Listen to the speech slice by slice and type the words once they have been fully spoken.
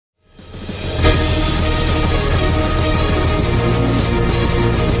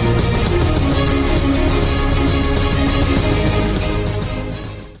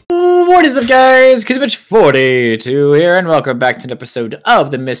What is up, guys? Ep.8 here, and welcome back to an episode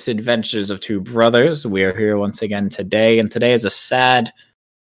of the Misadventures of Two Brothers. We are here once again today, and today is a sad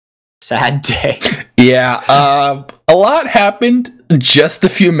day. Yeah, a lot happened just a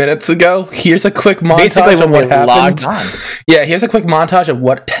few minutes ago. Here's a quick montage Basically, of what happened. On. Yeah, here's a quick montage of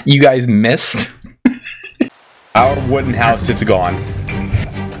what you guys missed. Our wooden house, it's gone.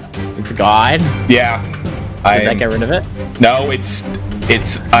 It's gone? Yeah. Did that get rid of it? No, it's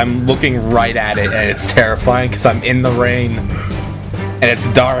I'm looking right at it, and it's terrifying because I'm in the rain, and it's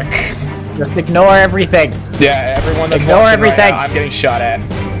dark. Just ignore everything. Yeah, everyone that's ignore watching everything. Right now, I'm getting shot at.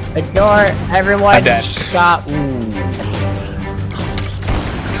 Ignore everyone. I'm dead. Stop.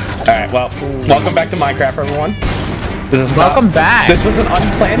 Alright, well, welcome back to Minecraft, everyone. Welcome back. This was an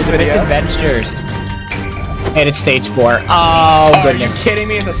unplanned video. Misadventures. And it's stage 4. Oh, goodness. Are you kidding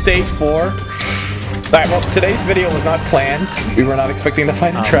me? It's a stage 4? Alright, well, today's video was not planned. We were not expecting to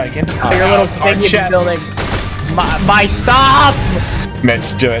find a dragon. Your little thing you're building. My stuff!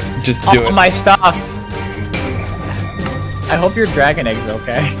 Mitch, do it. Just do it. My stuff. I hope your dragon egg's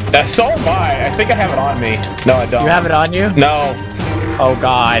okay. So am I. I think I have it on me. No, I don't. You have it on you? No. Oh,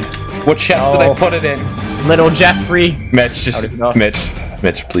 God. What chest did I put it in? Little Jeffrey. Mitch, just...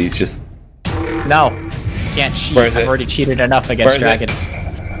 Mitch, please, just... No. Can't cheat. Where is it? I've already cheated enough against dragons.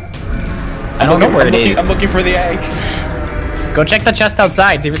 I don't know where it is. I'm looking for the egg. Go check the chest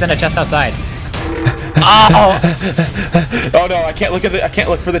outside. See if it's in a chest outside. Oh! Oh no! I can't look at the. I can't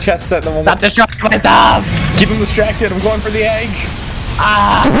look for the chest at the moment. Stop distracting my stuff! Keep him distracted. I'm going for the egg.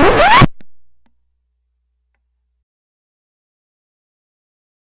 Ah!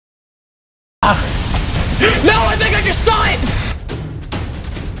 No! I think I just saw it.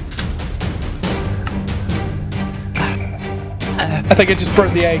 I think I just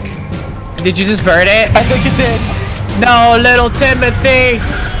burned the egg. Did you just burn it? I think it did. No, little Timothy!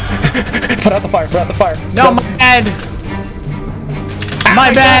 Put out the fire, put out the fire. No, my bed!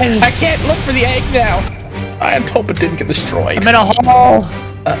 My bed! I can't look for the egg now. I hope it didn't get destroyed. I'm in a hole!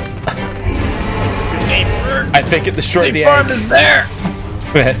 I think it destroyed the egg. Farm is there!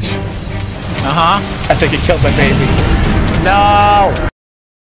 Mitch. Uh-huh. I think it killed my baby. No!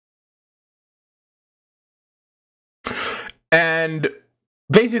 And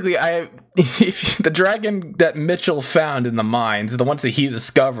basically, the dragon that Mitchell found in the mines, the ones that he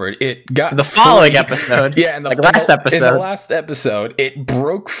discovered, it got the following episode. Yeah, in the last episode. In the last episode, it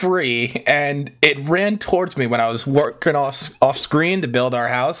broke free and it ran towards me when I was working off screen to build our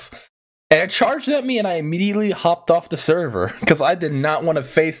house. And it charged at me, and I immediately hopped off the server because I did not want to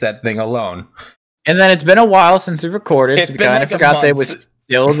face that thing alone. And then it's been a while since we recorded, so we kind of forgot that it was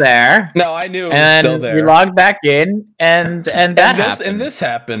still there. No, I knew it was still there. We logged back in, and that happened. And this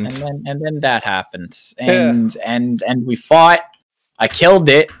happened. And then that happened. And we fought. I killed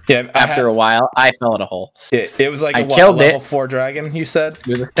it. Yeah, after a while, I fell in a hole. It was like a level 4 dragon, you said? It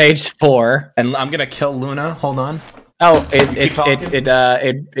was a stage 4. And I'm gonna kill Luna. Hold on. Oh,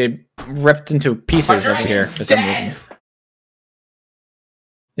 it ripped into pieces over here for some reason.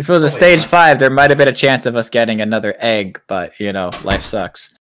 If it was a stage 5, there might have been a chance of us getting another egg, but, you know, life sucks.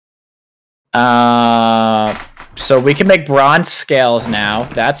 So we can make bronze scales now.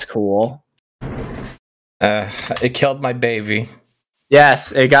 That's cool. It killed my baby.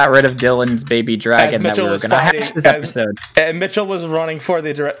 Yes, it got rid of Dylan's baby dragon that we were going to hatch this episode. And Mitchell was running for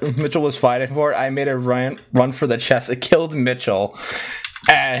Mitchell was fighting for it. I made it run for the chest. It killed Mitchell.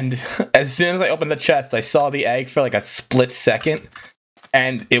 And as soon as I opened the chest, I saw the egg for like a split second.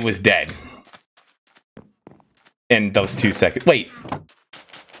 And it was dead. In those 2 seconds. Wait.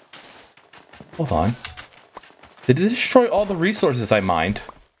 Hold on. Did it destroy all the resources I mined?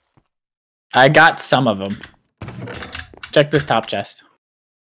 I got some of them. Check this top chest.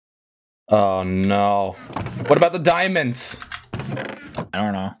 Oh no. What about the diamonds? I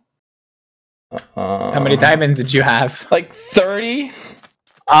don't know. How many diamonds did you have? Like 30?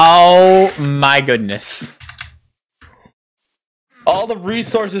 Oh my goodness. All the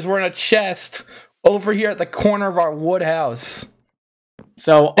resources were in a chest over here at the corner of our wood house.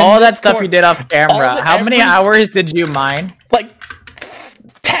 So all that stuff you did off camera, how many hours did you mine? Like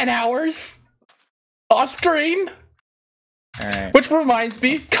 10 hours off screen. Alright. Which reminds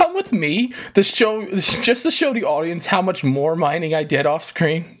me, come with me to show the audience how much more mining I did off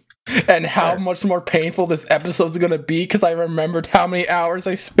screen and how much more painful this episode's gonna be because I remembered how many hours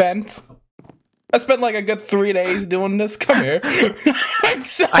I spent. I spent like a good 3 days doing this. Come here. I'm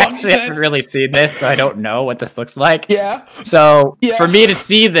so I actually haven't really seen this, so I don't know what this looks like. Yeah. So for me to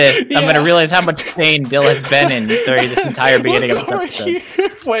see this, I'm gonna realize how much pain Bill has been in during this entire beginning of this episode.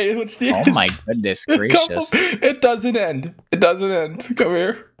 Wait, oh my goodness gracious! It doesn't end. It doesn't end. Come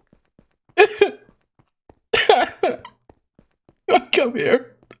here. Come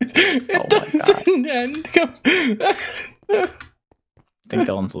here. It doesn't end. Come. I think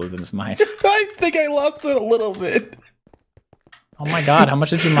Dylan's losing his mind. I think I lost it a little bit. Oh my god, how much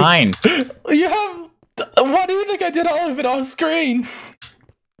did you mine? You have. Why do you think I did all of it on screen?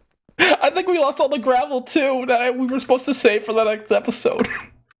 I think we lost all the gravel too that we were supposed to save for the next episode.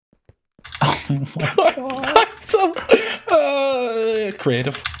 Oh my god. So,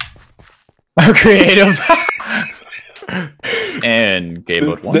 creative. Creative. And game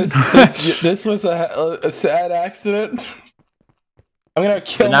mode 1. This was a sad accident. I'm gonna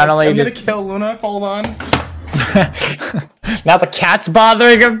kill. So I'm gonna kill Luna. Hold on. Now the cat's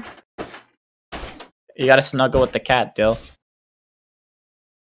bothering him. You gotta snuggle with the cat, Dill.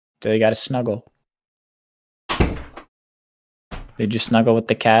 Dill, you gotta snuggle. Did you snuggle with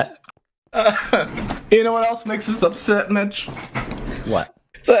the cat? You know what else makes us upset, Mitch? What?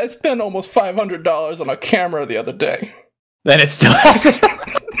 So I spent almost $500 on a camera the other day. Then it still hasn't.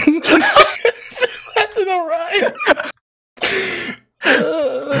 That's alright.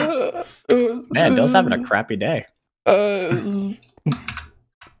 Man, Dill's having a crappy day. What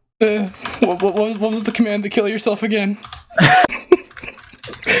was the command to kill yourself again?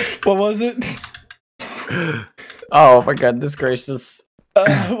 What was it? Oh my goodness gracious.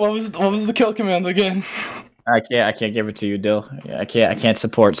 What was the kill command again? I can't give it to you, Dill. I can't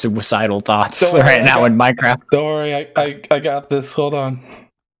support suicidal thoughts Don't worry, right now in Minecraft. Don't worry, I got this. Hold on.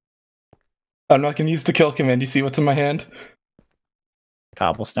 I'm not gonna use the kill command. You see what's in my hand?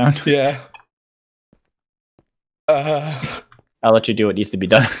 Cobblestone. Yeah. I'll let you do what needs to be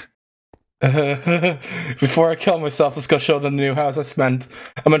done. Before I kill myself, let's go show them the new house I spent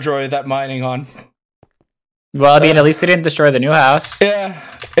a majority of that mining on. Well, I mean, at least they didn't destroy the new house. Yeah,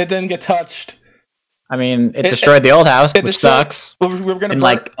 it didn't get touched. I mean, it destroyed the old house, which sucks. We're gonna and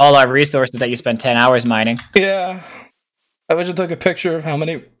like all our resources that you spent 10 hours mining. Yeah. I wish I took a picture of how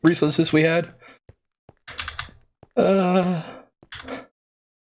many resources we had. At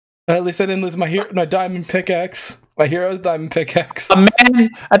least I didn't lose my diamond pickaxe. My hero's diamond pickaxe. Oh man,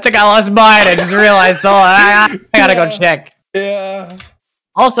 I think I lost mine. I just realized. So I gotta go check. Yeah.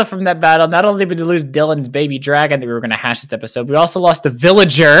 Also from that battle, not only did we lose Dylan's baby dragon that we were gonna hash this episode, we also lost the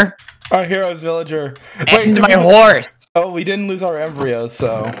villager. Our hero's villager. And my horse. Oh, we didn't lose our embryos,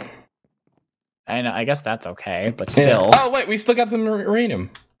 so. I know. I guess that's okay, but still. Yeah. Oh wait, we still got some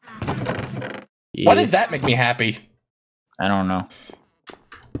uranium. Yeah. Why did that make me happy? I don't know.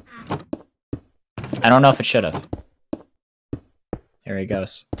 I don't know if it should have. There he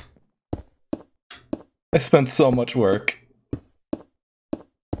goes. I spent so much work.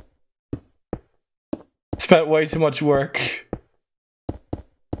 Spent way too much work.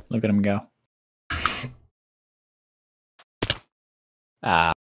 Look at him go.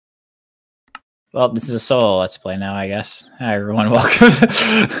 Well, this is a solo Let's Play now, I guess. Hi, everyone. Welcome.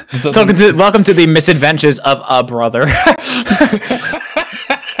 Welcome to the Misadventures of a Brother.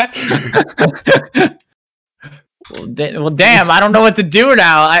 Well, damn, I don't know what to do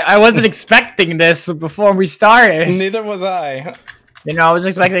now. I wasn't expecting this before we started. Neither was I. You know, I was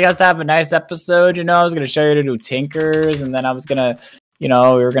expecting us to have a nice episode. You know, I was going to show you to do Tinkers, and then I was going to, you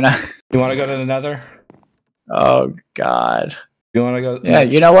know, we were going to... You want to go to the Nether? Oh, God. You want to go? Yeah,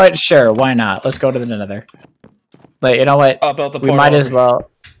 you know what? Sure, why not? Let's go to the Nether. But you know what? I'll build the we might as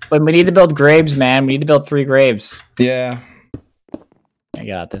well. But we need to build graves, man. We need to build 3 graves. Yeah. I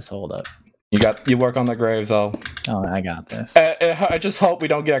got this. Hold up. You work on the graves. Oh, I got this. I just hope we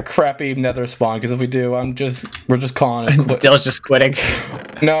don't get a crappy Nether spawn, because if we do, we're just calling it. Still's just quitting.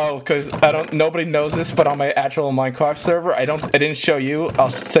 No, because nobody knows this, but on my actual Minecraft server, I didn't show you. I'll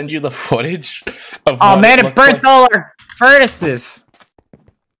send you the footage of. Oh man, it burnt all our furnaces.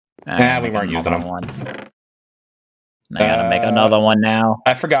 Nah, we weren't using them. One. I gotta make another one now.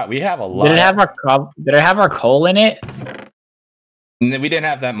 I forgot we have a lot. Did it have our coal in it? We didn't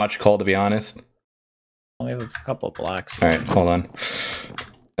have that much coal, to be honest. We have a couple of blocks. All right, hold on.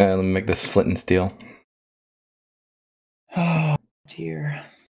 Let me make this flint and steel. Oh dear.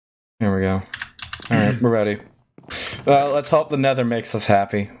 There we go. All right, we're ready. Well, let's hope the Nether makes us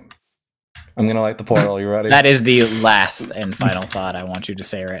happy. I'm gonna light the portal. You ready? That is the last and final thought I want you to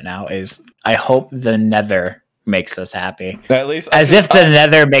say right now. Is I hope the Nether makes us happy. At least, as if the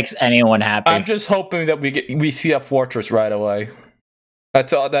Nether makes anyone happy. I'm just hoping that we see a fortress right away.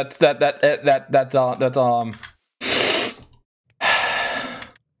 That's all. That's all. That's all.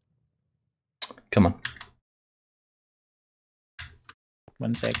 Come on.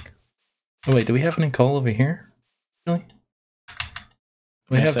 1 sec. Oh wait, do we have any coal over here? Really?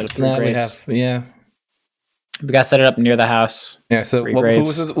 We have 3 graves. Yeah. We gotta set it up near the house. Yeah, so what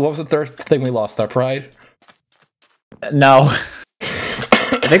was the third thing we lost? Our pride? No.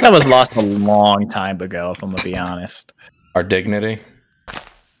 I think that was lost a long time ago, if I'm gonna be honest. Our dignity?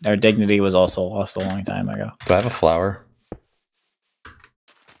 Our dignity was also lost a long time ago. Do I have a flower?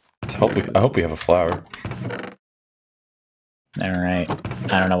 I hope we have a flower. Alright.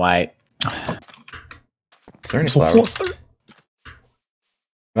 I don't know why. Is there any flowers?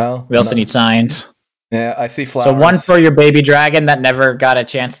 Well, we also need signs. Yeah, I see flowers. So one for your baby dragon that never got a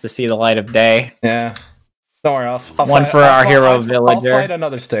chance to see the light of day. Yeah. Don't worry, I'll one fight, for our hero villager. I'll fight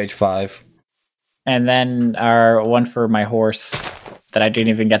another stage 5. And then our one for my horse that I didn't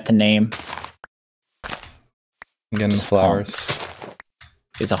even get to name. Again, flowers.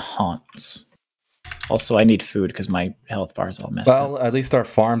 It's a haunts. Also, I need food because my health bar is all messed up. Well, at least our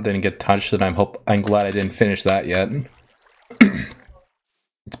farm didn't get touched, and I'm glad I didn't finish that yet.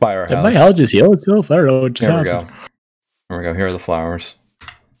 It's by our house. My health just healed itself. I don't know what just happened. Here we go. Here we go. Here are the flowers.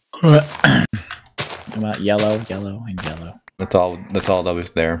 About yellow, yellow, and yellow. That's all that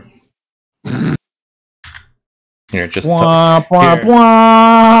was there. Here, just wah, wah,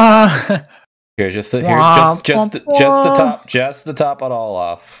 wah. Here, just the top, just the top it all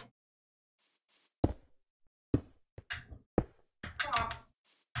off.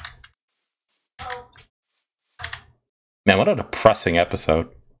 Man, what a depressing episode.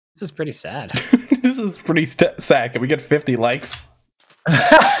 This is pretty sad. This is pretty sad. Can we get 50 likes?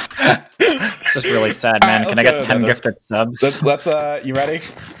 It's just really sad, man. Can I get 10 gifted subs? Let's you ready?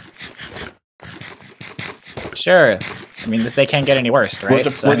 Sure. I mean, they can't get any worse, right?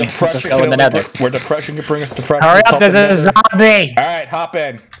 Let's just go in the nether. Where depression can bring us depression. Hurry up, there's a zombie! Alright, hop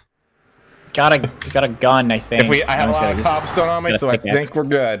in. He's got a gun, I think. I have a lot of cobblestone on me, so I think we're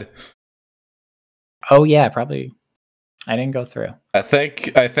good. Oh yeah, probably. I didn't go through. I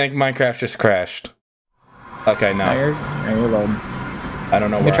think Minecraft just crashed. Okay, no. You're low. I don't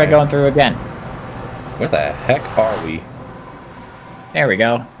know where. Let me try going through again. Where the heck are we? There we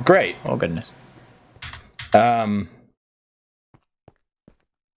go. Great. Oh goodness. Well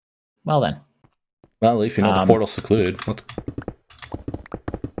then. Well, at least you know the portal's secluded.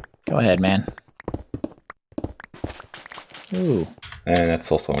 Go ahead, man. Ooh. And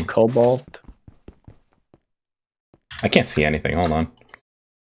that's also cobalt. I can't see anything. Hold on.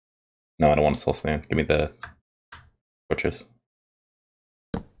 No, I don't want to soul sand. Give me the torches.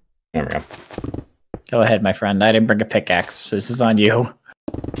 There we go. Go ahead, my friend. I didn't bring a pickaxe. This is on you.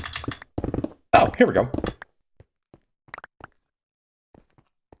 Oh, here we go.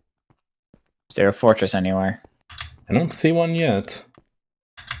 Is there a fortress anywhere? I don't see one yet.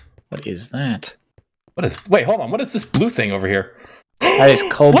 What is that? Wait, hold on. What is this blue thing over here? That is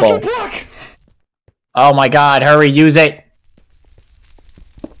cobalt. Look! Oh my god, hurry, use it!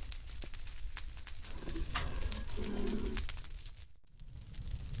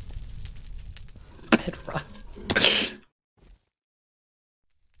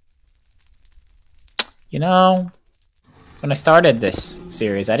 You know, when I started this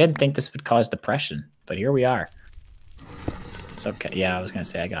series, I didn't think this would cause depression, but here we are. It's okay. Yeah, I was gonna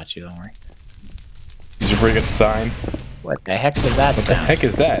say I got you, don't worry. Did you bring up the sign? What the heck was that sound? What the heck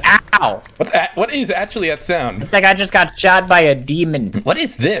is that? Ow! What is actually that sound? It's like I just got shot by a demon. What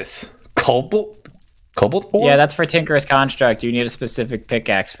is this? Cobalt ore? Yeah, that's for Tinker's Construct. You need a specific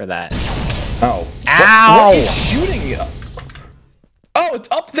pickaxe for that. Oh. Ow! What is shooting you? Oh, it's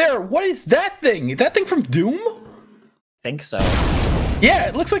up there. What is that thing? Is that thing from Doom? Think so. Yeah,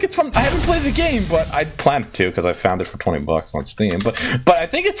 it looks like it's from. I haven't played the game, but I planned to because I found it for $20 on Steam. But I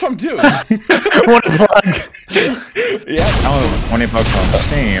think it's from Doom. What a plug! Yeah. Oh, $20 on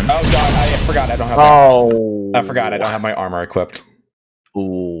Steam. Oh god, I forgot. I don't have. I forgot. I don't have my armor equipped.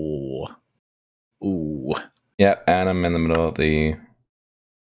 Ooh. Ooh. Yeah, and I'm in the middle of the.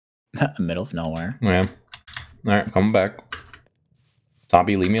 Middle of nowhere. Yeah. All right, coming back.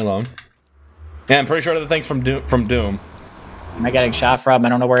 Zombie, leave me alone. Yeah, I'm pretty sure the thing's from Doom. Am I getting shot from? I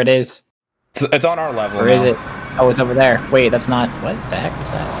don't know where it is. It's on our level. Where is it? Oh, it's over there. Wait, that's not... What the heck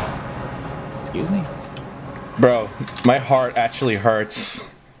was that? Excuse me? Bro, my heart actually hurts.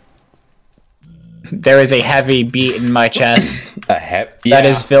 There is a heavy beat in my chest. Yeah. That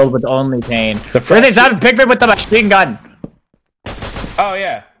is filled with only pain. Where's it? Stop! Pick me with the machine gun! Oh,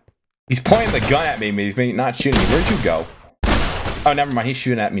 yeah. He's pointing the gun at me, but he's not shooting me. Where'd you go? Oh, never mind. He's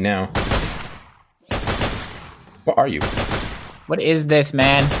shooting at me now. What are you? What is this,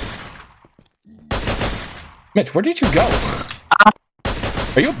 man? Mitch, where did you go?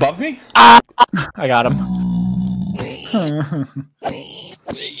 Are you above me? I got him. Alright,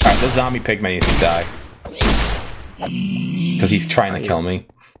 the zombie pigman needs to die. Because he's trying to kill me.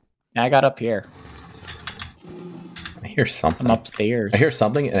 I got up here. hear something. I'm upstairs. I hear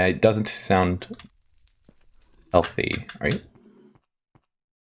something, and it doesn't sound healthy, right?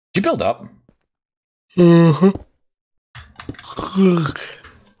 Did you build up?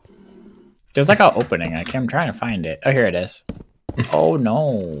 There's like an opening. I'm trying to find it. Oh, here it is. Oh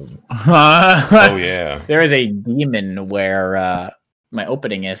no. Oh yeah. There is a demon where my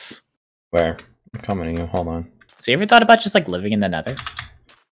opening is. Where? I'm coming to you. Hold on. So you ever thought about just like living in the nether?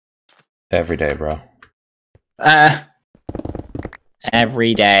 Every day, bro.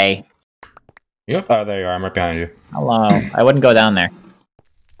 Every day. Yep. Oh, there you are. I'm right behind you. Hello. I wouldn't go down there.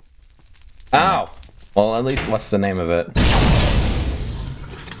 Ow! Well, at least, what's the name of it?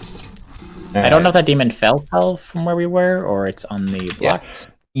 I don't know if that demon fell from where we were, or it's on the blocks.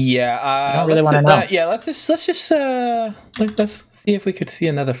 Yeah. I don't really want to know. Yeah. Let's just let's see if we could see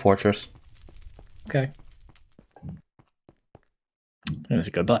another fortress. Okay. That's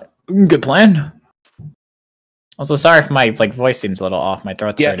a good plan. Good plan. Also, sorry if my voice seems a little off. My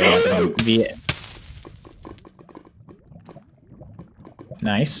throat's hurting.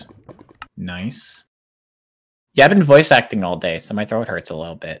 Nice. Nice. Yeah, I've been voice acting all day, so my throat hurts a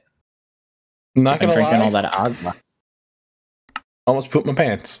little bit. I'm not gonna drinking lie. all that agua. Almost pooped my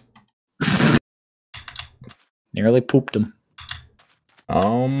pants. Nearly pooped them.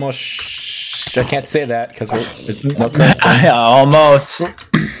 Almost. I can't say that because we're no cursing. Almost.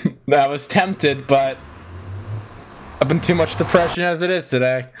 I was tempted, but I've been too much depression as it is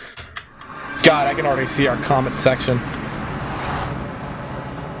today. God, I can already see our comment section.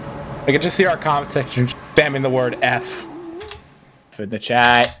 I can just see our comment section spamming the word F. For the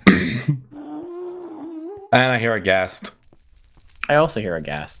chat. And I hear a ghast. I also hear a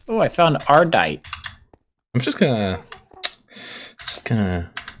ghast. Oh, I found Ardite. I'm just gonna. I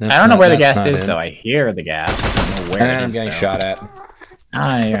don't know where the ghast is, though. I hear the ghast. I don't know where it is, I'm getting though. shot at.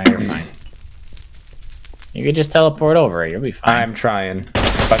 Ah, yeah, you're fine. You could just teleport over. You'll be fine. I'm trying,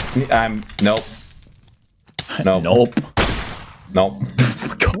 but I'm nope. Nope. Nope. Nope.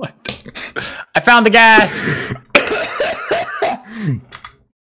 Oh, God. I found the ghast. I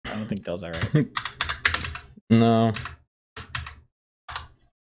don't think those are right. No.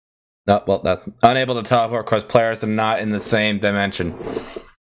 No, well, that's unable to teleport because players are not in the same dimension.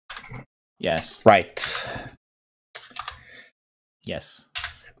 Yes. Right. Yes.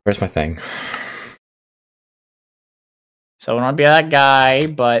 Where's my thing? So I want to be that guy,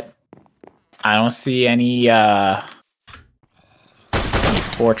 but I don't see any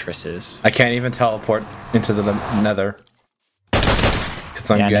fortresses. I can't even teleport into the nether. Because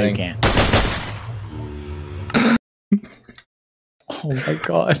I'm getting... No, you can't. Oh my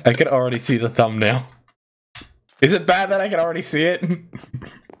God. I could already see the thumbnail. Is it bad that I can already see it?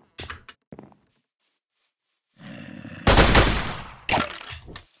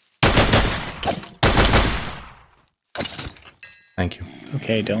 Thank you.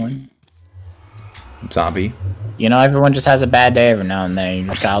 Okay, Dylan. Zombie. You know, everyone just has a bad day every now and then. You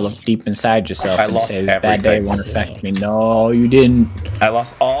just gotta look deep inside yourself and say, this bad day won't affect me. No, you didn't. I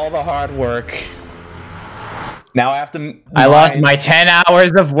lost all the hard work. Now I have to... I lost my 10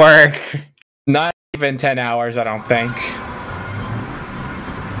 hours of work. Not even 10 hours, I don't think.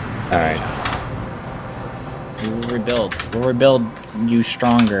 Alright. We'll rebuild. We'll rebuild you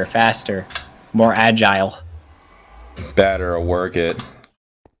stronger, faster, more agile. Better work it.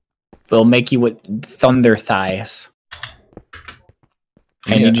 We'll make you with thunder thighs.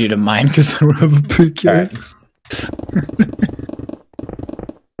 I need you to mine because I don't have a pickaxe.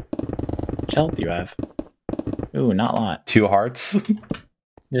 What health do you have? Ooh, not a lot. 2 hearts.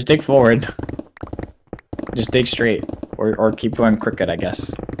 Just dig forward. Just dig straight. Or keep going crooked, I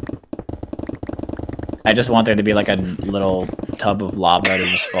guess. I just want there to be like a little tub of lava to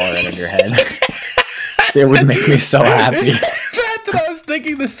just fall right on your head. It would make me so happy. That I was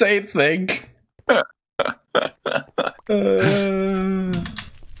thinking the same thing.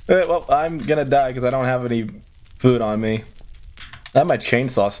 Well, I'm gonna die because I don't have any food on me. I have my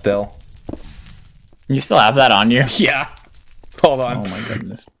chainsaw still. You still have that on you? Yeah. Hold on. Oh my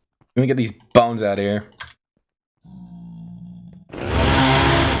goodness. Let me get these bones out of here.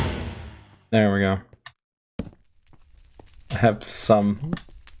 There we go. I have some.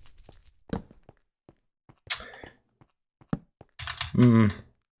 Alright,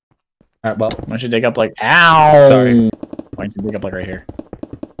 well. Why don't you dig up like... Ow! Sorry. Why don't you dig up like right here?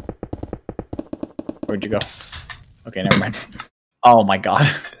 Where'd you go? Okay, never mind. Oh my God.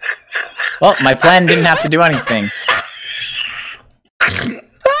 Well, my plan didn't have to do anything. I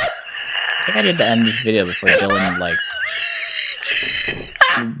think I need to end this video before Dylan,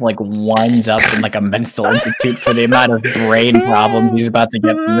 like winds up in like a mental institute for the amount of brain problems he's about to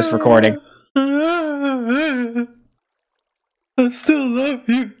get from this recording. still love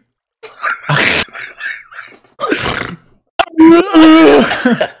you.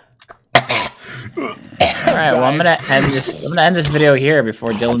 All right, well, I'm gonna end this video here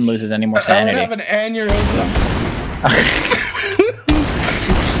before Dylan loses any more sanity. I have an aneurysm.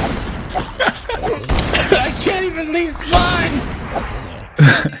 I can't even leave mine.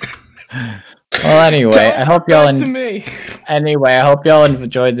 Well, anyway, I hope y'all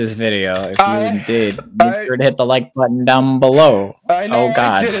enjoyed this video. If you did, make sure to hit the like button down below. I know, oh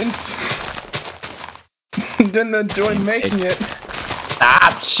God! Didn't enjoy making it.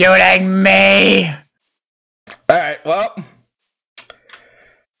 Stop shooting me! All right, well.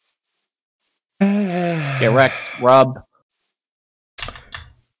 Get wrecked, Rob.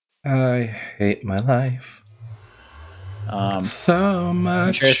 I hate my life. So much.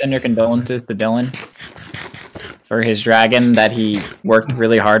 I'm sure send your condolences to Dylan for his dragon that he worked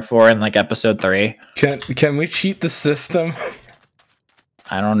really hard for in like episode 3. Can we cheat the system?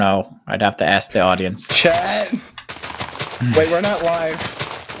 I don't know. I'd have to ask the audience. Chat. Wait, we're not live.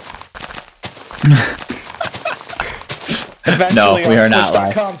 No, we are not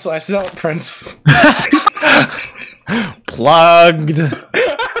live. Twitch.com/ZealetPrince. Plugged.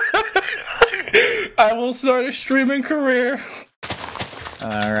 I will start a streaming career.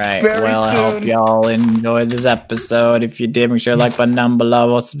 Alright, Very well, I hope soon. y'all enjoyed this episode. If you did, make sure to like button down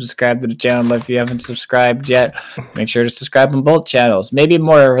below. Also, subscribe to the channel if you haven't subscribed yet. Make sure to subscribe on both channels. Maybe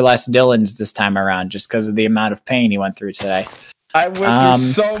more or less Dylan's this time around, just because of the amount of pain he went through today. I went through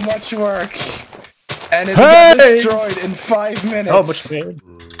so much work, and it got destroyed in 5 minutes. Oh, much pain.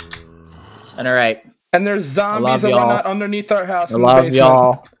 And alright. And there's zombies that run out underneath our house. I love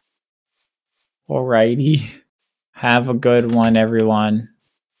y'all. Alrighty. Have a good one, everyone.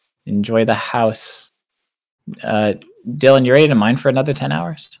 Enjoy the house. Dylan, you ready to mine for another 10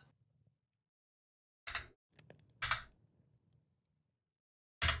 hours?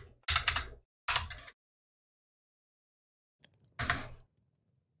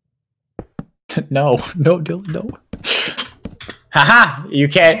 No, Dylan, no. Haha! You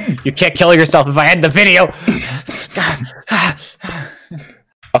can't kill yourself if I end the video.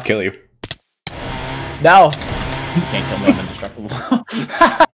 I'll kill you. No. You can't kill me. I'm indestructible.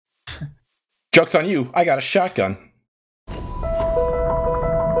 Joke's on you. I got a shotgun.